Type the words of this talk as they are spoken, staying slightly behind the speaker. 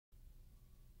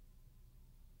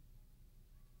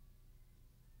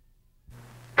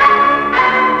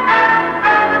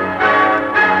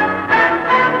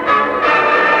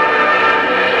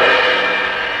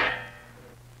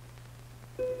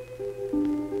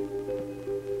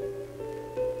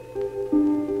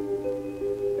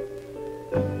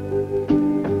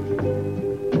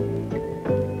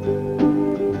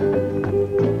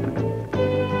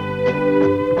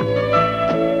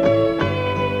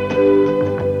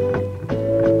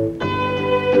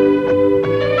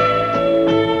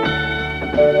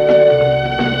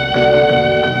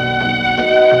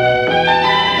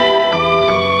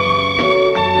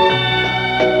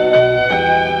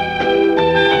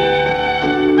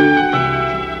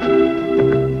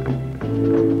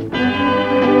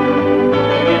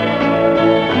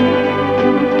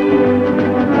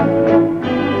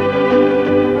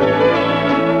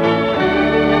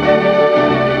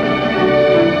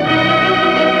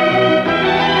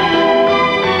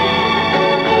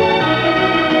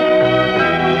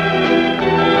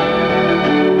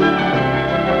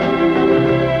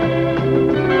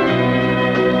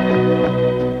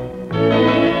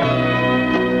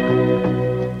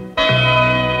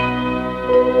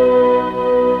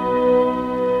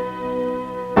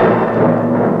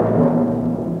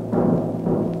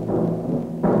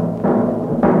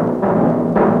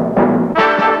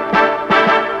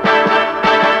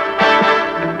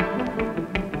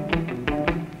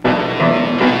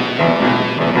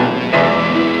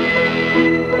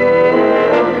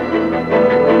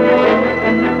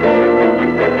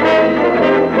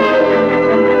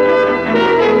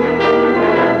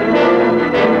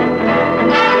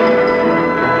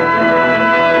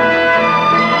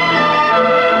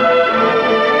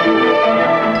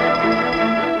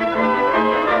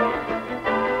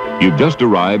We've just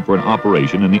arrived for an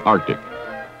operation in the Arctic.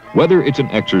 Whether it's an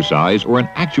exercise or an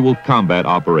actual combat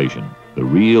operation, the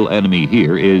real enemy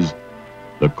here is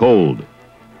the cold.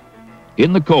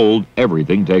 In the cold,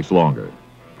 everything takes longer.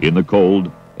 In the cold,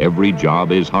 every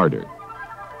job is harder.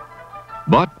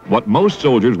 But what most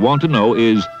soldiers want to know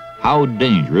is, how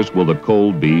dangerous will the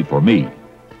cold be for me?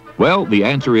 Well, the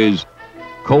answer is,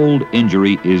 cold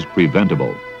injury is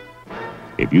preventable.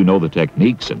 If you know the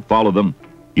techniques and follow them,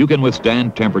 you can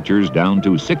withstand temperatures down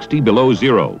to 60 below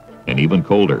zero and even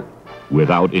colder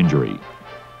without injury.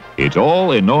 It's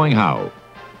all in knowing how.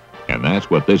 And that's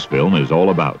what this film is all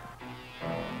about.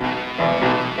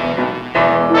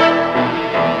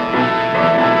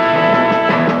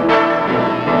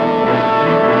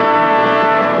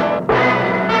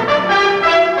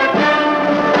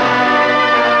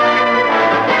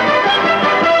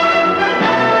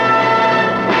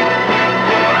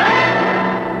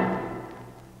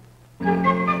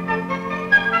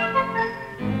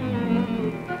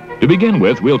 To begin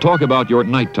with, we'll talk about your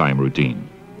nighttime routine,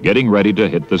 getting ready to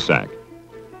hit the sack.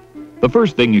 The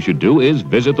first thing you should do is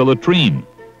visit the latrine.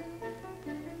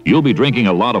 You'll be drinking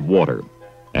a lot of water,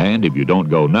 and if you don't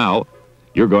go now,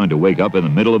 you're going to wake up in the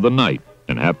middle of the night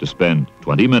and have to spend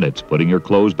 20 minutes putting your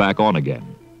clothes back on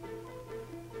again.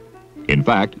 In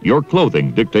fact, your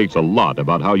clothing dictates a lot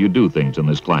about how you do things in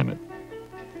this climate.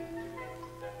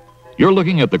 You're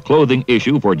looking at the clothing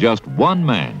issue for just one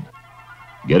man.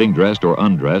 Getting dressed or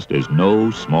undressed is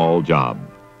no small job.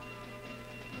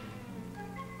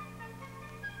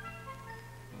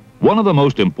 One of the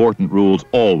most important rules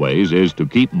always is to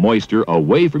keep moisture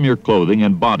away from your clothing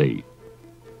and body.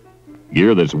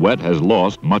 Gear that's wet has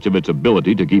lost much of its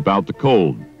ability to keep out the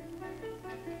cold.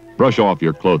 Brush off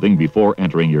your clothing before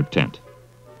entering your tent.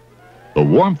 The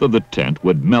warmth of the tent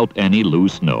would melt any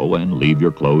loose snow and leave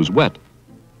your clothes wet.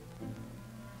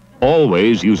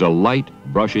 Always use a light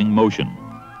brushing motion.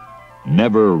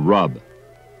 Never rub.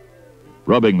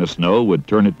 Rubbing the snow would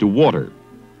turn it to water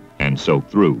and soak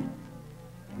through.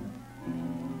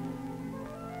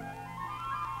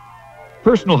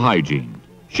 Personal hygiene,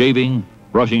 shaving,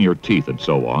 brushing your teeth and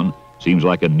so on, seems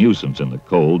like a nuisance in the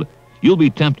cold. You'll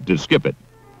be tempted to skip it.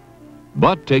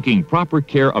 But taking proper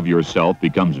care of yourself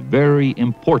becomes very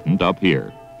important up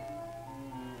here.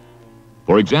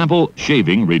 For example,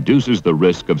 shaving reduces the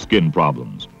risk of skin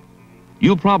problems.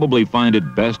 You'll probably find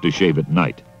it best to shave at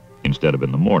night instead of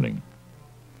in the morning.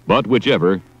 But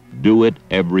whichever, do it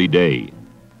every day.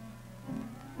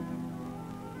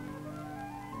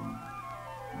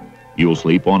 You'll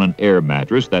sleep on an air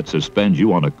mattress that suspends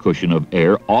you on a cushion of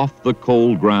air off the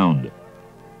cold ground.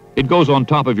 It goes on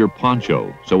top of your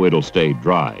poncho, so it'll stay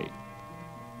dry.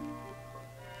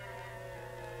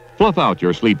 Fluff out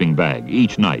your sleeping bag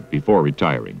each night before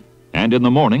retiring, and in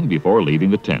the morning before leaving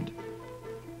the tent.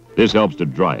 This helps to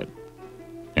dry it,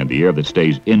 and the air that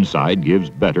stays inside gives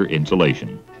better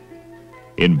insulation.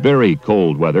 In very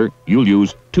cold weather, you'll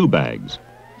use 2 bags,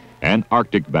 an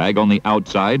Arctic bag on the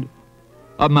outside,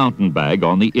 a mountain bag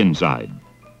on the inside.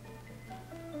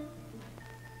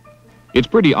 It's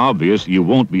pretty obvious you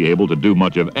won't be able to do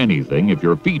much of anything if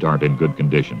your feet aren't in good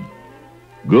condition.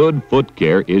 Good foot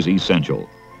care is essential.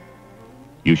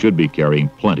 You should be carrying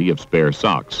plenty of spare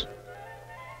socks.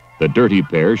 The dirty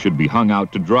pair should be hung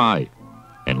out to dry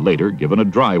and later given a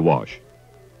dry wash.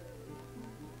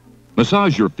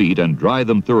 Massage your feet and dry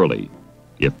them thoroughly.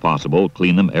 If possible,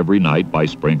 clean them every night by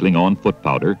sprinkling on foot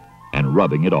powder and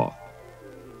rubbing it off.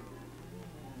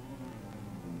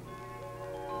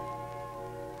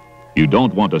 You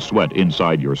don't want to sweat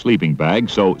inside your sleeping bag,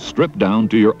 so strip down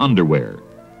to your underwear.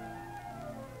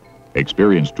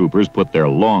 Experienced troopers put their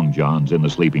long johns in the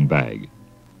sleeping bag.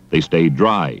 They stay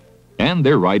dry, and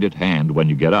they're right at hand when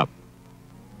you get up.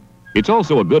 It's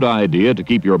also a good idea to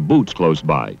keep your boots close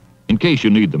by, in case you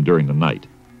need them during the night.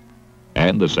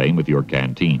 And the same with your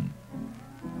canteen.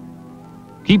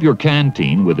 Keep your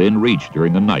canteen within reach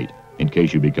during the night, in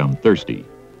case you become thirsty.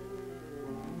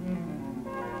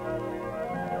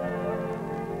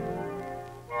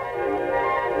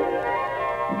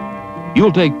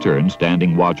 You'll take turns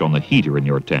standing watch on the heater in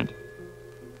your tent.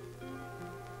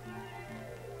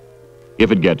 If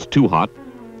it gets too hot,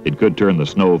 it could turn the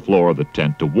snow floor of the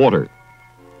tent to water.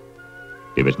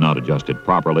 If it's not adjusted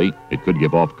properly, it could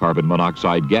give off carbon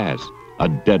monoxide gas, a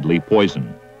deadly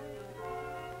poison.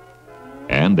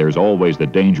 And there's always the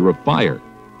danger of fire.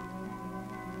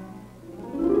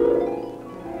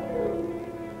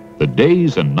 The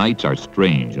days and nights are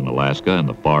strange in Alaska and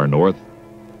the far north.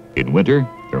 In winter,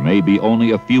 there may be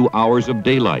only a few hours of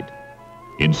daylight.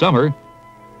 In summer,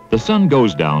 the sun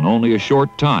goes down only a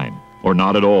short time, or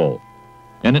not at all,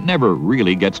 and it never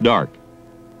really gets dark.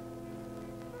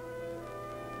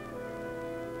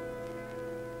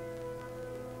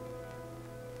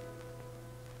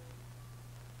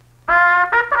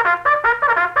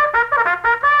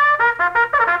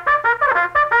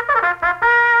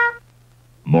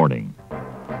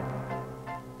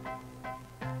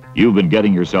 You've been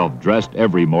getting yourself dressed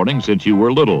every morning since you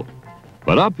were little.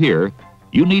 But up here,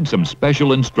 you need some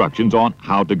special instructions on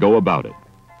how to go about it.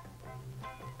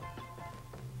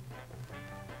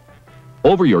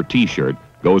 Over your t-shirt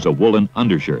goes a woolen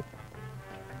undershirt.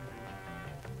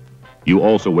 You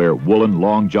also wear woolen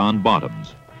long john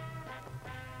bottoms.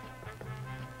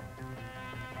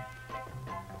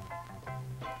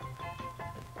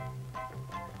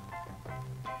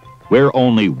 Wear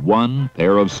only one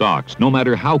pair of socks, no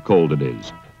matter how cold it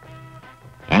is.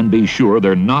 And be sure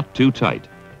they're not too tight.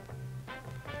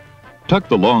 Tuck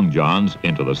the long johns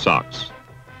into the socks.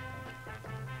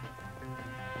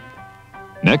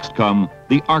 Next come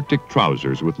the Arctic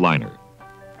trousers with liner.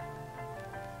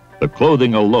 The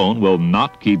clothing alone will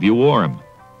not keep you warm.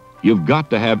 You've got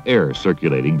to have air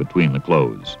circulating between the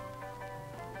clothes.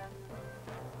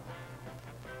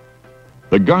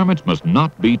 The garments must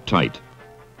not be tight.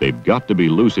 They've got to be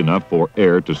loose enough for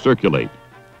air to circulate.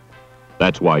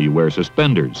 That's why you wear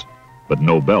suspenders, but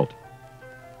no belt.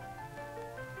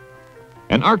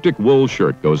 An Arctic wool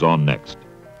shirt goes on next.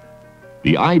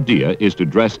 The idea is to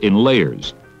dress in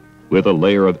layers, with a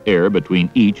layer of air between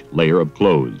each layer of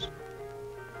clothes.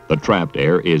 The trapped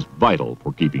air is vital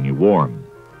for keeping you warm.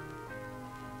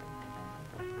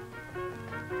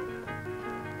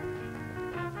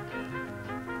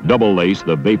 Double lace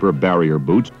the vapor barrier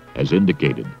boots as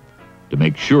indicated to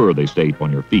make sure they stay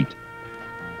on your feet.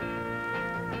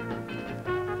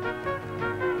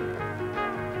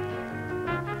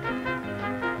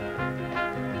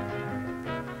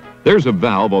 There's a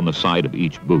valve on the side of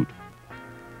each boot.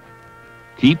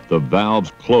 Keep the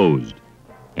valves closed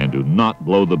and do not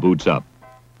blow the boots up.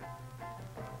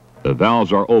 The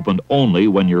valves are opened only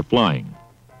when you're flying.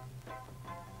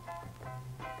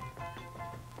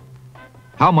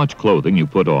 How much clothing you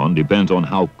put on depends on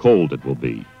how cold it will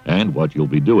be and what you'll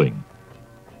be doing.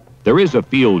 There is a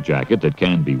field jacket that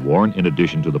can be worn in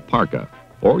addition to the parka,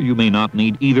 or you may not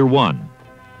need either one.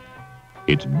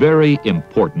 It's very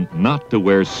important not to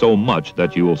wear so much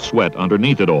that you will sweat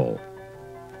underneath it all.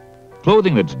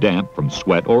 Clothing that's damp from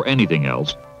sweat or anything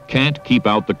else can't keep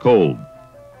out the cold.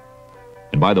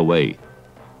 And by the way,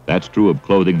 that's true of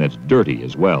clothing that's dirty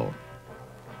as well.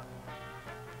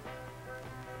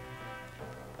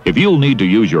 If you'll need to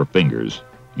use your fingers,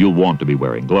 you'll want to be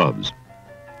wearing gloves.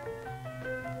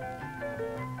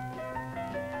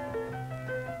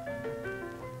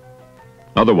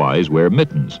 Otherwise, wear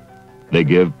mittens. They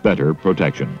give better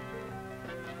protection.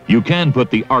 You can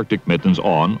put the Arctic mittens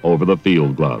on over the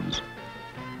field gloves.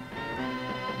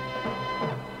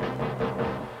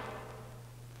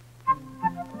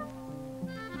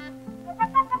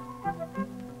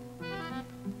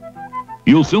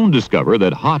 You'll soon discover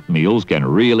that hot meals can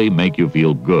really make you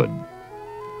feel good.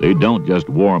 They don't just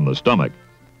warm the stomach,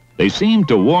 they seem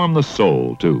to warm the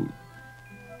soul, too.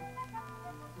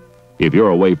 If you're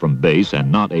away from base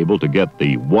and not able to get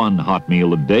the one hot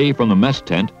meal a day from the mess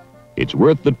tent, it's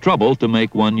worth the trouble to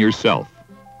make one yourself.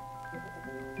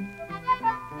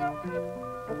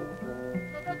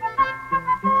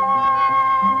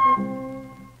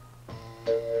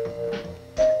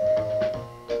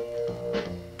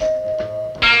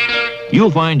 You'll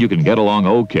find you can get along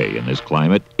okay in this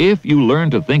climate if you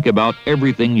learn to think about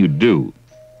everything you do.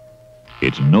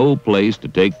 It's no place to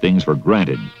take things for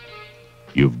granted.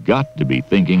 You've got to be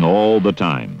thinking all the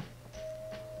time.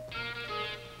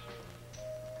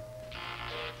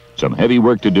 Some heavy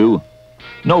work to do?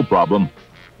 No problem,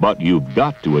 but you've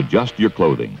got to adjust your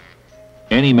clothing.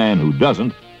 Any man who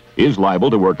doesn't is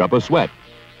liable to work up a sweat,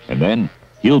 and then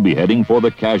he'll be heading for the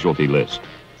casualty list.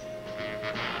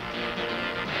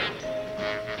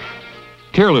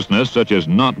 Carelessness, such as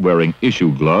not wearing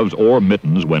issue gloves or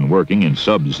mittens when working in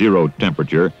sub-zero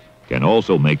temperature, can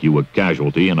also make you a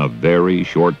casualty in a very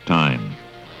short time.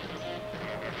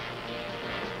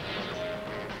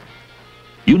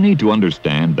 You need to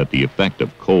understand that the effect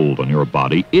of cold on your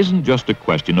body isn't just a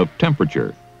question of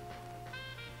temperature.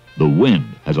 The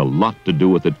wind has a lot to do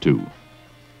with it, too.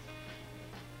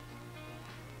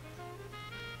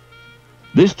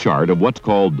 This chart of what's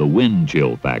called the wind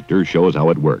chill factor shows how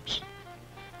it works.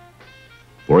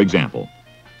 For example,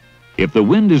 if the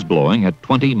wind is blowing at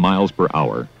 20 miles per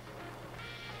hour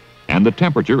and the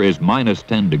temperature is minus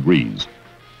 10 degrees,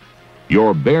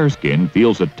 your bare skin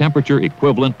feels a temperature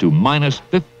equivalent to minus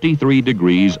 53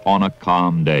 degrees on a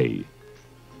calm day.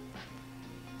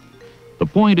 The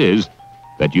point is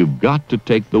that you've got to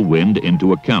take the wind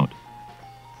into account.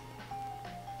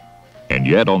 And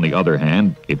yet, on the other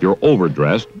hand, if you're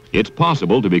overdressed, it's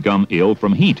possible to become ill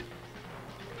from heat.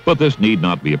 But this need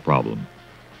not be a problem.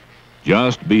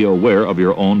 Just be aware of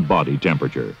your own body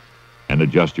temperature and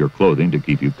adjust your clothing to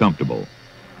keep you comfortable.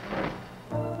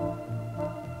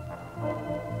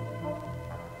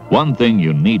 One thing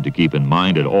you need to keep in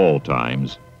mind at all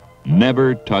times: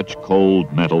 never touch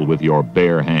cold metal with your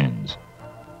bare hands.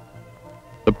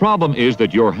 The problem is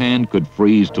that your hand could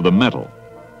freeze to the metal.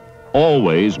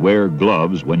 Always wear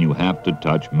gloves when you have to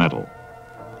touch metal.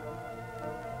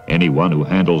 Anyone who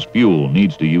handles fuel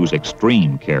needs to use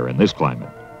extreme care in this climate.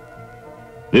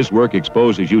 This work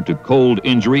exposes you to cold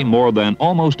injury more than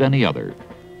almost any other.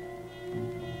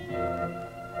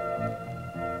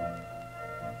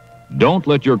 Don't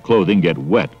let your clothing get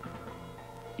wet.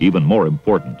 Even more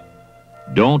important,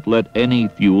 don't let any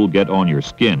fuel get on your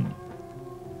skin.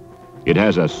 It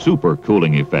has a super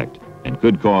cooling effect and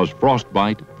could cause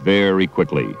frostbite very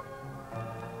quickly.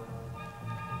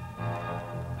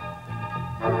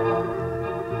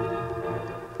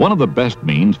 One of the best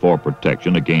means for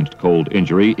protection against cold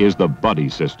injury is the buddy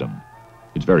system.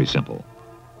 It's very simple.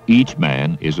 Each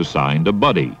man is assigned a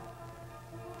buddy.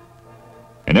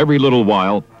 And every little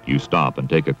while, you stop and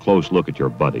take a close look at your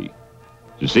buddy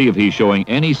to see if he's showing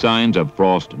any signs of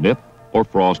frost nip or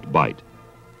frost bite.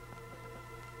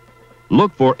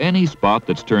 Look for any spot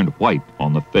that's turned white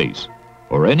on the face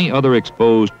or any other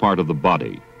exposed part of the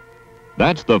body.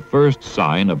 That's the first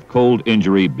sign of cold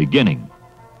injury beginning.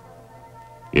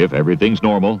 If everything's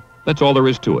normal, that's all there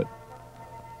is to it.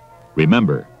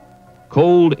 Remember,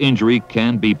 cold injury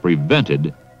can be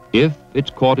prevented if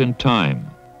it's caught in time.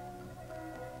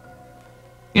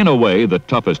 In a way, the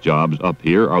toughest jobs up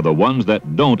here are the ones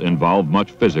that don't involve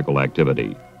much physical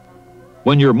activity.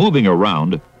 When you're moving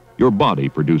around, your body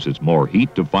produces more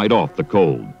heat to fight off the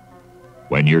cold.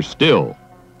 When you're still,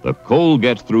 the cold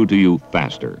gets through to you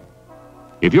faster.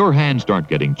 If your hands start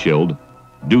getting chilled,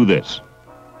 do this.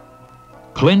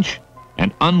 Clinch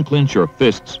and unclinch your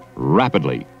fists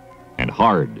rapidly and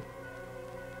hard.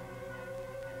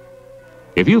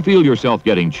 If you feel yourself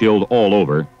getting chilled all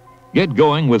over, get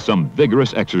going with some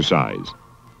vigorous exercise.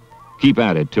 Keep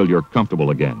at it till you're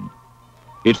comfortable again.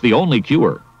 It's the only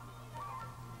cure.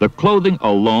 The clothing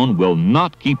alone will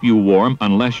not keep you warm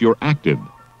unless you're active.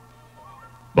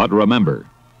 But remember,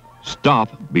 stop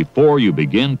before you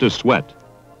begin to sweat.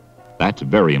 That's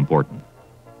very important.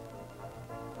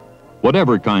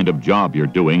 Whatever kind of job you're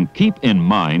doing, keep in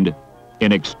mind,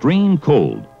 in extreme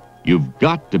cold, you've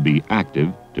got to be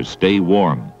active to stay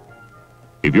warm.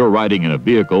 If you're riding in a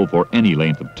vehicle for any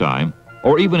length of time,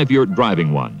 or even if you're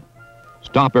driving one,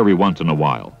 stop every once in a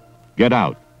while, get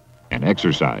out, and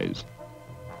exercise.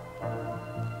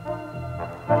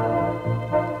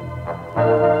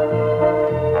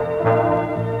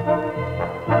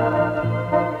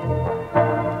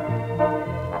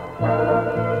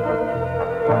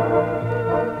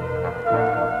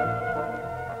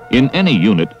 In any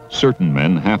unit, certain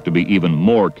men have to be even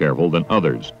more careful than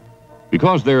others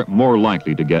because they're more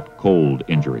likely to get cold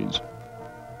injuries.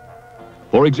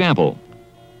 For example,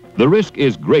 the risk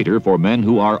is greater for men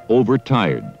who are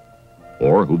overtired,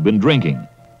 or who've been drinking,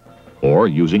 or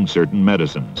using certain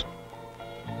medicines.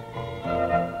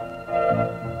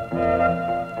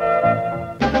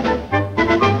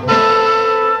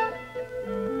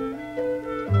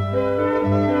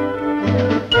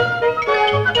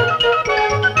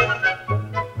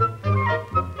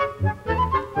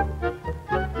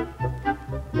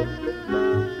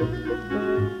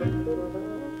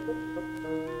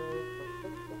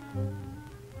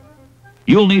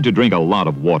 You'll need to drink a lot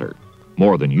of water,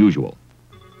 more than usual.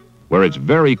 Where it's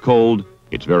very cold,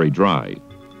 it's very dry,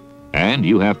 and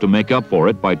you have to make up for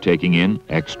it by taking in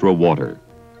extra water.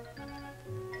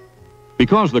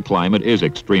 Because the climate is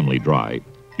extremely dry,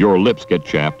 your lips get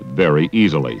chapped very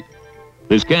easily.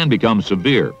 This can become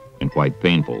severe and quite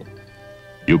painful.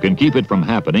 You can keep it from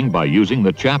happening by using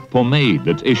the chapped pomade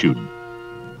that's issued.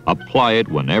 Apply it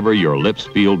whenever your lips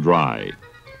feel dry.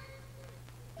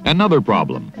 Another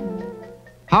problem.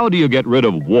 How do you get rid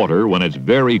of water when it's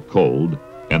very cold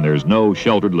and there's no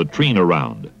sheltered latrine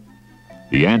around?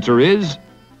 The answer is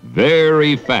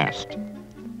very fast.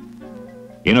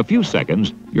 In a few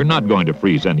seconds, you're not going to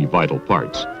freeze any vital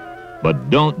parts, but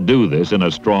don't do this in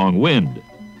a strong wind.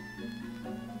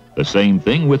 The same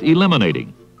thing with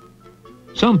eliminating.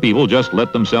 Some people just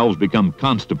let themselves become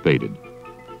constipated,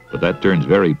 but that turns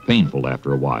very painful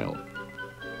after a while.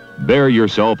 Bear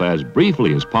yourself as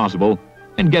briefly as possible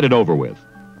and get it over with.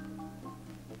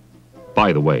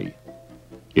 By the way,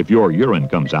 if your urine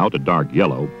comes out a dark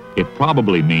yellow, it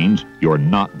probably means you're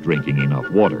not drinking enough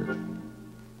water.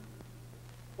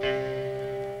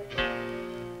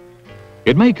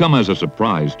 It may come as a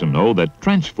surprise to know that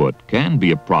trench foot can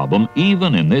be a problem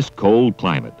even in this cold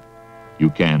climate. You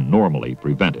can normally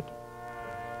prevent it.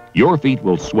 Your feet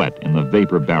will sweat in the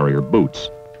vapor barrier boots.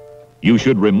 You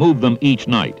should remove them each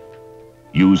night.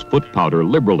 Use foot powder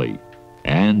liberally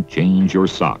and change your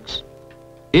socks.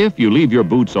 If you leave your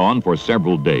boots on for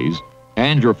several days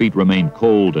and your feet remain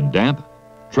cold and damp,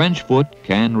 trench foot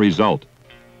can result.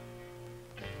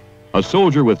 A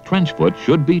soldier with trench foot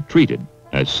should be treated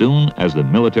as soon as the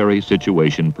military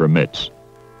situation permits.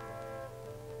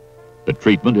 The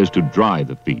treatment is to dry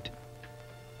the feet.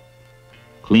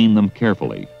 Clean them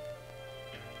carefully.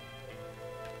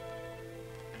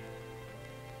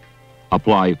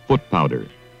 Apply foot powder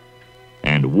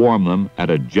and warm them at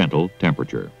a gentle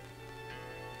temperature.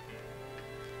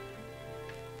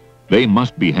 They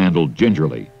must be handled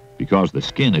gingerly because the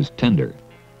skin is tender.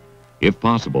 If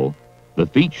possible, the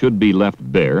feet should be left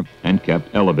bare and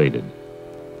kept elevated.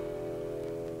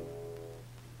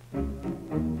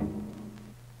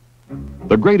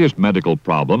 The greatest medical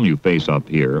problem you face up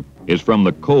here is from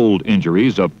the cold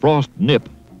injuries of frost nip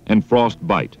and frost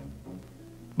bite.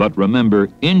 But remember,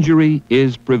 injury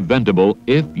is preventable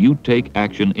if you take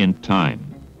action in time.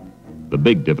 The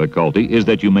big difficulty is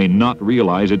that you may not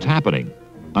realize it's happening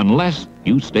unless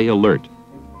you stay alert.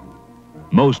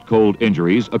 Most cold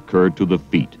injuries occur to the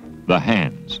feet, the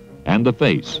hands, and the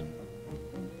face.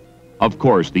 Of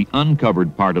course, the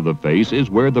uncovered part of the face is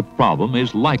where the problem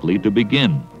is likely to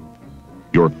begin.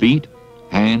 Your feet,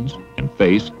 hands, and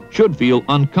face should feel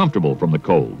uncomfortable from the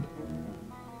cold.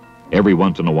 Every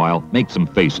once in a while, make some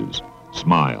faces.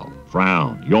 Smile,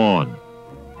 frown, yawn,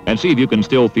 and see if you can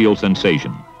still feel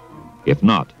sensation. If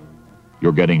not,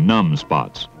 you're getting numb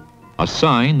spots, a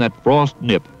sign that frost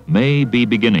nip may be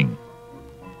beginning.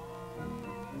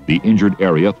 The injured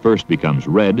area first becomes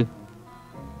red,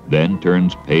 then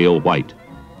turns pale white.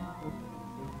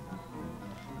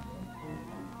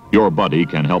 Your buddy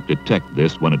can help detect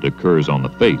this when it occurs on the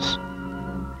face.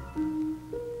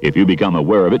 If you become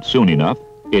aware of it soon enough,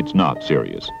 it's not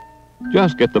serious.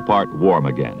 Just get the part warm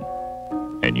again,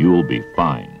 and you'll be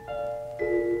fine.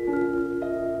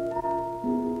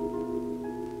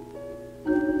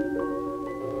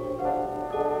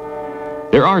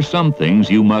 There are some things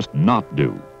you must not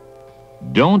do.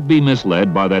 Don't be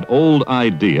misled by that old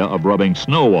idea of rubbing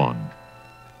snow on.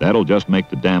 That'll just make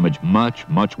the damage much,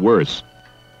 much worse.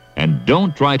 And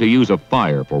don't try to use a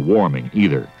fire for warming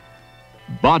either.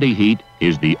 Body heat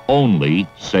is the only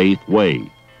safe way.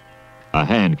 A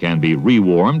hand can be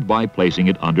rewarmed by placing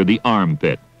it under the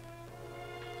armpit.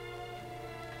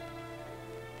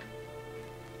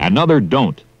 Another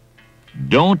don't.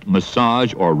 Don't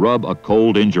massage or rub a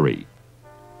cold injury.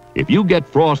 If you get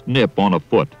frost nip on a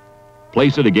foot,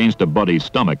 place it against a buddy's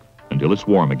stomach until it's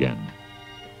warm again.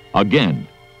 Again,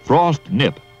 frost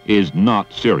nip is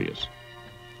not serious.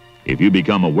 If you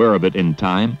become aware of it in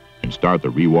time and start the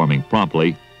rewarming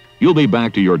promptly, you'll be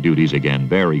back to your duties again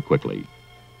very quickly.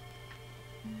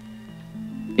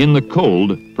 In the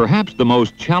cold, perhaps the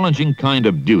most challenging kind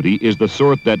of duty is the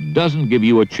sort that doesn't give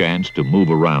you a chance to move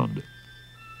around.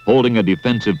 Holding a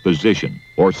defensive position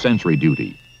or sentry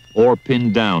duty or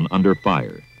pinned down under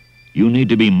fire. You need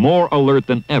to be more alert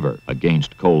than ever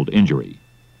against cold injury.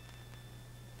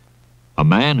 A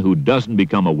man who doesn't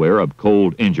become aware of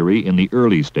cold injury in the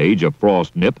early stage of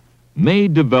frost nip may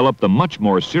develop the much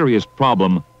more serious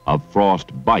problem of frost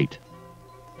bite.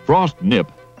 Frost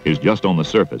nip is just on the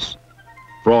surface.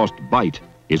 Frost bite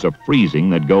is a freezing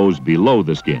that goes below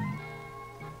the skin.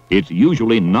 It's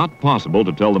usually not possible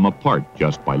to tell them apart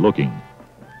just by looking.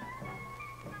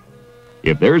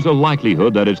 If there's a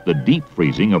likelihood that it's the deep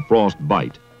freezing of frost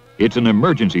bite, it's an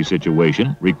emergency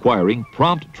situation requiring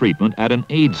prompt treatment at an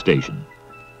aid station.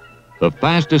 The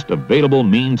fastest available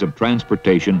means of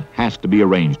transportation has to be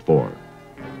arranged for.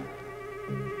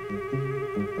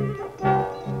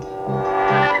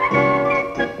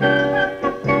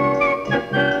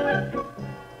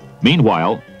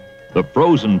 Meanwhile, the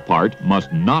frozen part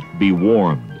must not be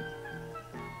warmed.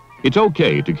 It's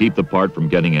okay to keep the part from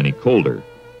getting any colder,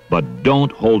 but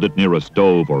don't hold it near a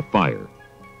stove or fire.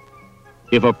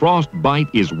 If a frost bite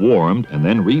is warmed and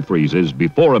then refreezes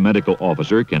before a medical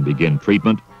officer can begin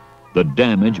treatment, the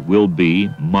damage will be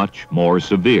much more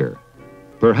severe,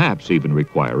 perhaps even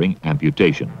requiring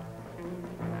amputation.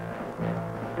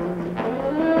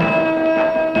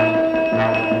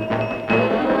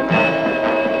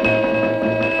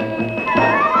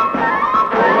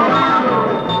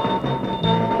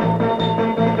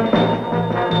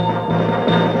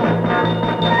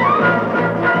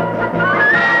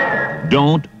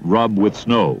 Don't rub with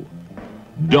snow.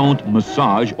 Don't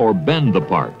massage or bend the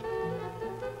part.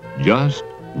 Just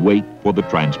wait for the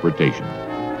transportation.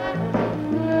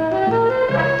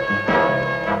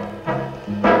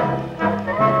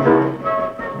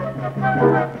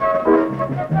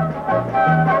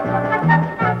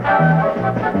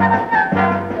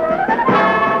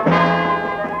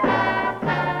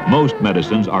 most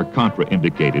medicines are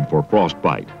contraindicated for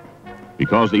frostbite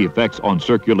because the effects on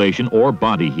circulation or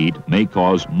body heat may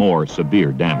cause more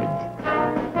severe damage.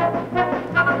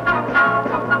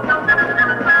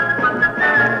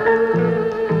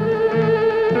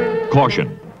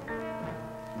 Caution.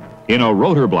 In a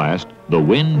rotor blast, the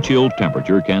wind chill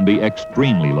temperature can be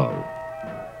extremely low.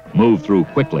 Move through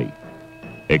quickly.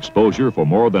 Exposure for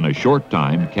more than a short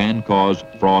time can cause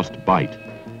frostbite.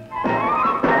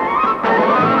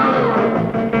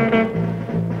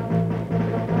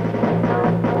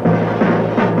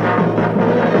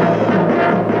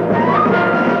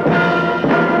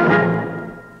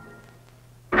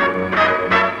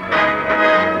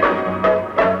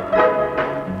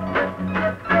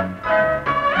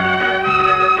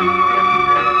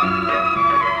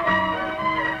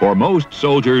 For most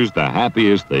soldiers, the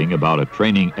happiest thing about a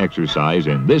training exercise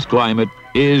in this climate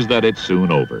is that it's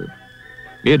soon over.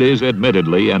 It is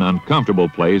admittedly an uncomfortable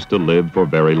place to live for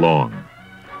very long.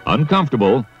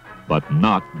 Uncomfortable, but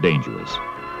not dangerous.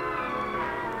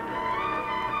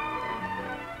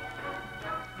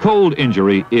 Cold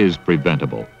injury is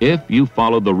preventable if you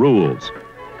follow the rules.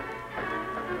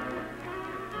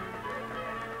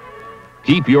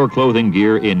 Keep your clothing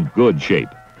gear in good shape.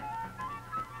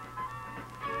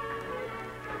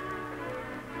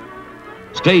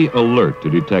 Stay alert to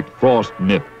detect frost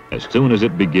nip as soon as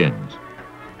it begins.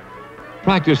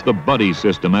 Practice the buddy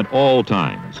system at all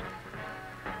times.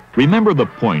 Remember the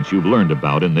points you've learned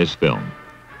about in this film,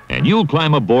 and you'll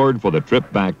climb aboard for the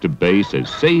trip back to base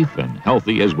as safe and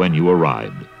healthy as when you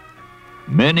arrived.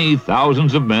 Many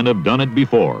thousands of men have done it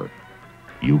before.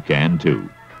 You can too.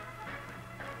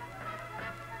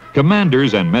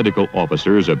 Commanders and medical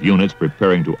officers of units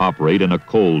preparing to operate in a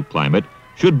cold climate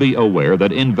should be aware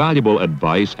that invaluable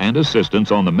advice and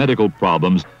assistance on the medical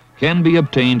problems can be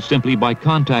obtained simply by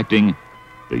contacting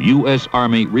the U.S.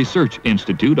 Army Research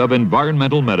Institute of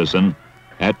Environmental Medicine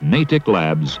at Natick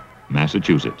Labs,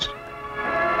 Massachusetts.